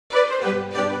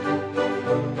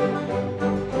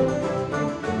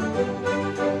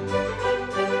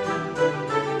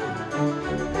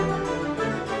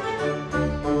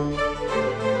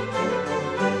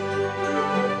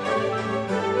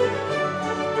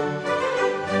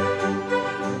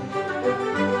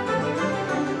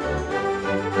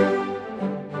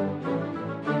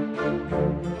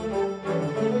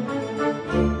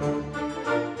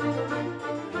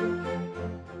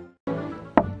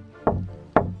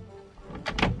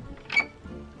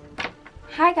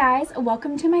Hi guys,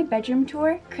 welcome to my bedroom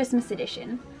tour, Christmas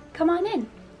edition. Come on in.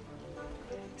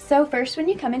 So first, when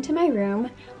you come into my room,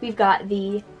 we've got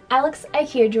the Alex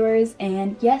IKEA drawers,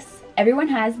 and yes, everyone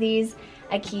has these.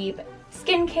 I keep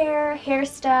skincare, hair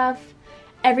stuff,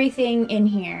 everything in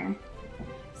here.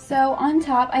 So on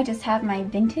top, I just have my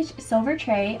vintage silver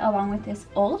tray along with this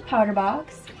old powder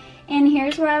box. And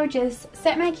here's where I would just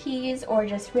set my keys or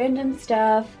just random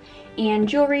stuff and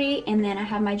jewelry, and then I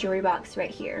have my jewelry box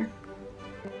right here.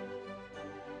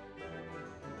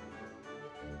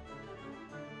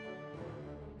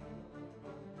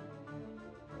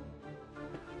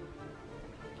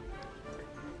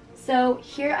 So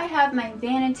here I have my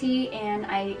vanity, and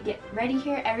I get ready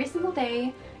here every single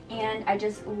day, and I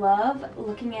just love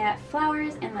looking at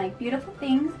flowers and like beautiful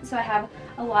things, so I have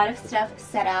a lot of stuff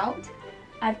set out.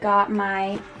 I've got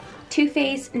my Too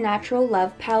Faced Natural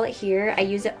Love palette here. I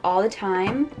use it all the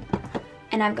time.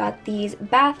 And I've got these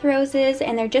bath roses,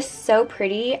 and they're just so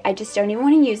pretty. I just don't even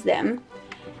want to use them.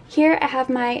 Here I have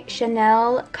my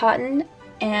Chanel cotton,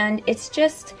 and it's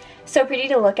just so pretty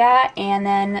to look at. And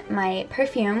then my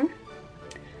perfume.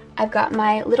 I've got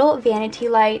my little vanity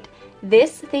light.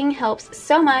 This thing helps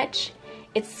so much.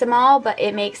 It's small, but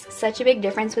it makes such a big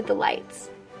difference with the lights.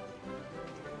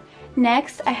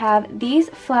 Next, I have these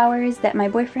flowers that my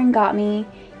boyfriend got me.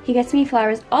 He gets me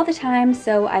flowers all the time,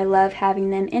 so I love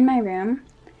having them in my room.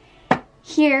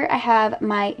 Here I have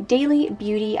my daily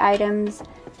beauty items.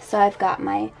 So I've got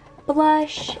my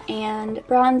blush and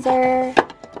bronzer.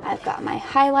 I've got my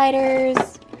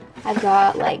highlighters. I've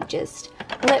got like just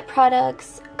lip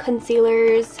products,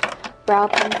 concealers, brow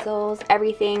pencils,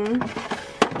 everything.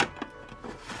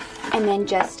 And then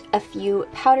just a few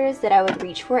powders that I would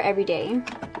reach for every day.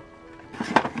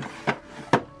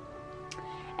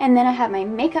 And then I have my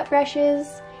makeup brushes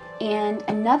and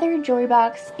another jewelry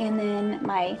box, and then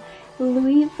my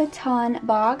Louis Vuitton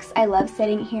box. I love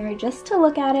sitting here just to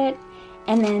look at it.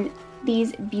 And then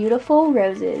these beautiful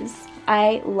roses.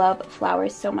 I love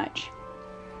flowers so much.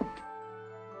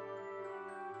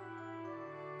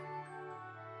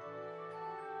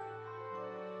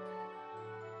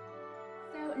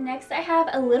 Next, I have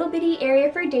a little bitty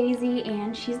area for Daisy,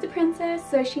 and she's the princess,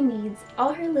 so she needs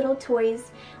all her little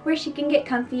toys where she can get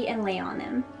comfy and lay on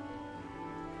them.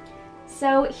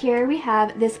 So here we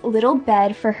have this little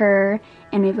bed for her,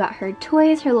 and we've got her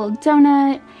toys, her little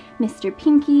donut, Mr.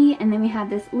 Pinky, and then we have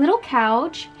this little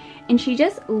couch, and she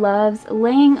just loves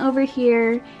laying over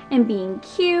here and being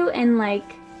cute, and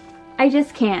like, I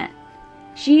just can't.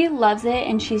 She loves it,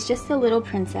 and she's just a little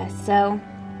princess, so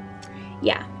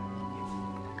yeah.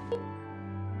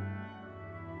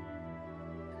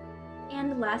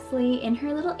 And lastly, in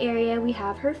her little area, we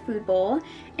have her food bowl,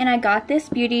 and I got this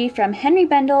beauty from Henry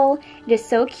Bendel. It is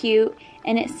so cute,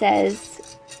 and it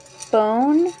says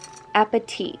Bon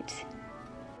Appetit.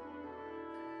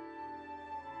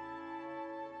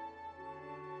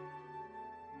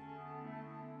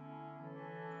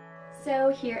 So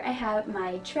here I have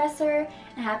my dresser.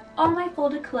 I have all my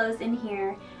folded clothes in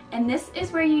here, and this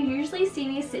is where you usually see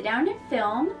me sit down and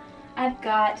film. I've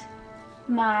got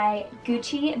my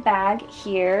Gucci bag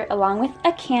here along with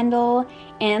a candle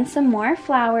and some more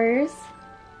flowers.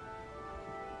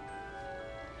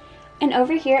 And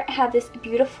over here I have this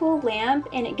beautiful lamp,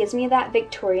 and it gives me that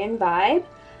Victorian vibe,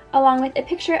 along with a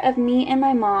picture of me and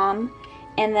my mom,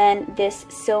 and then this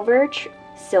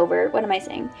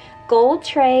gold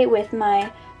tray with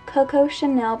my Coco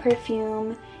Chanel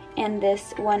perfume, and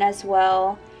this one as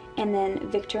well, and then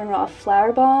Victor and Rolf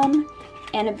flower balm,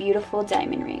 and a beautiful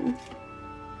diamond ring.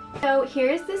 So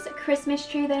here's this Christmas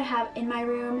tree that I have in my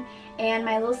room, and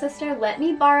my little sister let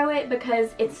me borrow it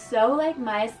because it's so like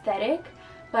my aesthetic,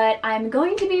 but I'm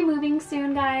going to be moving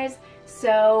soon, guys,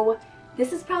 so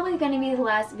this is probably going to be the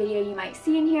last video you might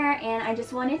see in here, and I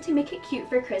just wanted to make it cute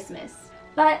for Christmas.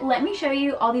 But let me show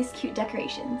you all these cute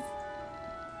decorations.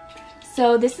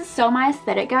 So this is so my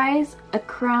aesthetic, guys. A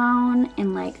crown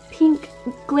and like pink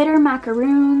glitter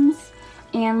macaroons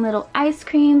and little ice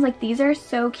creams. Like, these are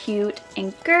so cute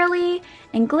and girly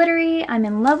and glittery. I'm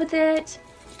in love with it.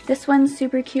 This one's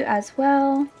super cute as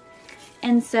well.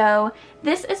 And so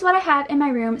this is what I have in my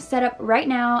room set up right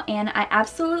now, and I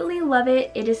absolutely love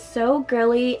it. It is so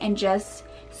girly and just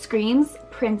screams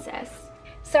princess.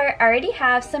 So I already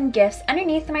have some gifts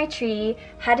underneath my tree.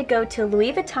 Had to go to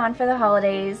Louis Vuitton for the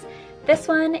holidays. This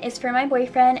one is for my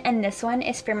boyfriend and this one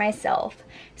is for myself.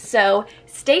 So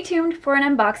stay tuned for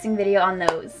an unboxing video on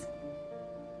those.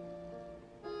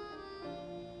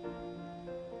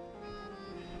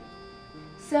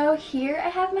 So here I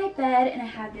have my bed and I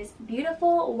have this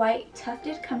beautiful white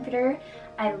tufted comforter.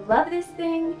 I love this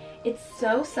thing. It's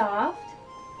so soft.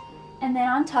 And then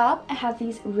on top I have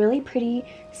these really pretty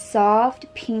soft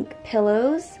pink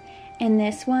pillows. And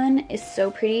this one is so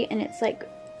pretty and it's like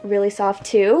really soft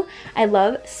too. I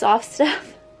love soft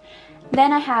stuff.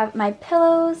 Then I have my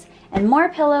pillows and more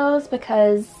pillows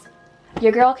because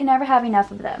your girl can never have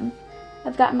enough of them.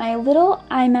 I've got my little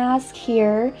eye mask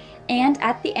here, and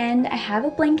at the end I have a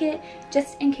blanket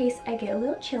just in case I get a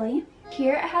little chilly.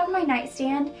 Here I have my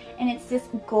nightstand and it's this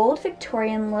gold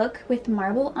Victorian look with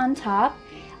marble on top.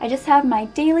 I just have my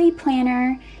daily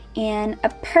planner and a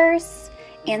purse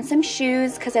and some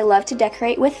shoes because I love to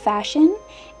decorate with fashion.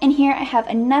 And here I have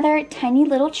another tiny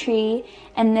little tree,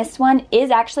 and this one is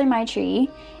actually my tree.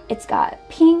 It's got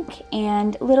pink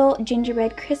and little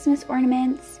gingerbread Christmas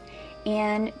ornaments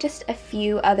and just a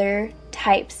few other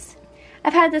types.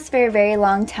 I've had this for a very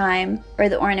long time, or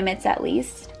the ornaments at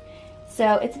least.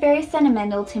 So it's very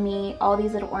sentimental to me. All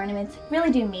these little ornaments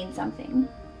really do mean something.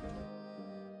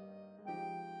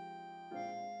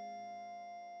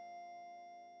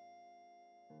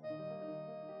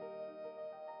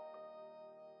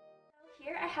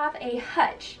 Here I have a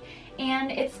hutch,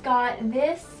 and it's got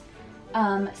this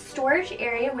storage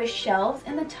area with shelves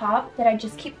in the top that I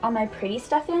just keep all my pretty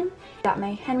stuff in. Got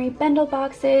my Henry Bendel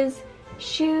boxes,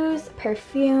 shoes,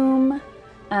 perfume,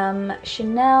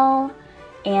 Chanel,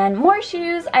 and more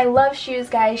shoes. I love shoes,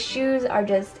 guys. Shoes are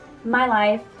just my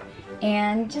life,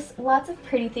 and just lots of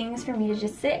pretty things for me to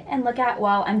just sit and look at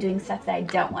while I'm doing stuff that I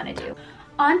don't want to do.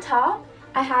 On top,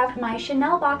 I have my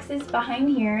Chanel boxes behind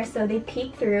here so they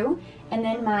peek through, and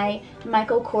then my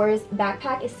Michael Kors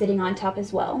backpack is sitting on top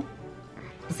as well.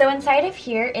 So inside of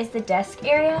here is the desk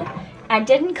area. I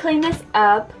didn't clean this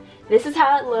up. This is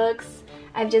how it looks.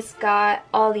 I've just got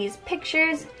all these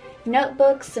pictures,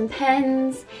 notebooks, some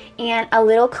pens, and a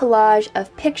little collage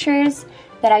of pictures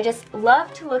that I just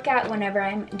love to look at whenever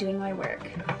I'm doing my work.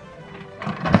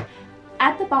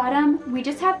 At the bottom, we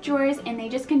just have drawers, and they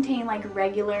just contain like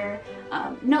regular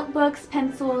notebooks,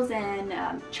 pencils,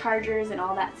 and chargers and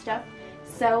all that stuff.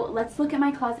 So let's look at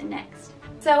my closet next.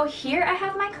 So here I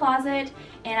have my closet,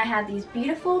 and I have these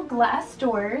beautiful glass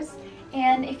doors,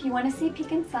 and if you want to see a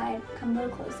peek inside, come a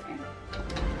little closer.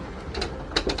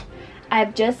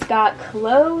 I've just got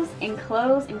clothes and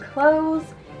clothes and clothes,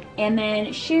 and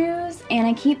then shoes, and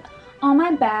I keep all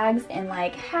my bags and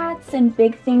like hats and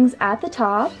big things at the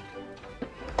top.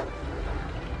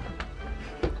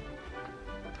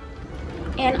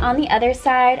 And on the other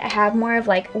side, I have more of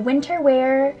like winter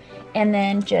wear, and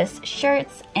then just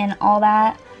shirts and all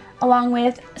that, along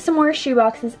with some more shoe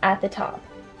boxes at the top.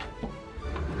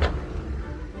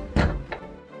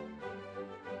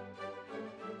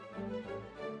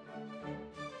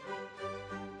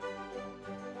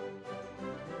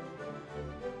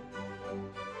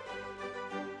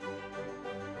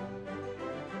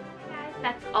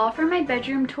 That's all for my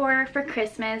bedroom tour for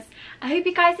Christmas. I hope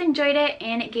you guys enjoyed it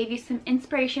and it gave you some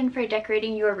inspiration for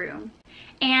decorating your room.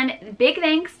 And big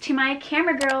thanks to my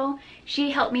camera girl. She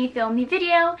helped me film the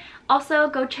video. Also,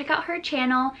 go check out her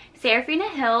channel, Serafina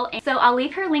Hill. So I'll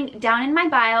leave her link down in my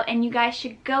bio, and you guys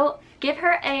should go give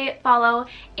her a follow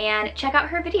and check out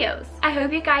her videos. I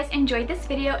hope you guys enjoyed this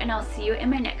video, and I'll see you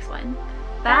in my next one.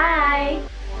 Bye!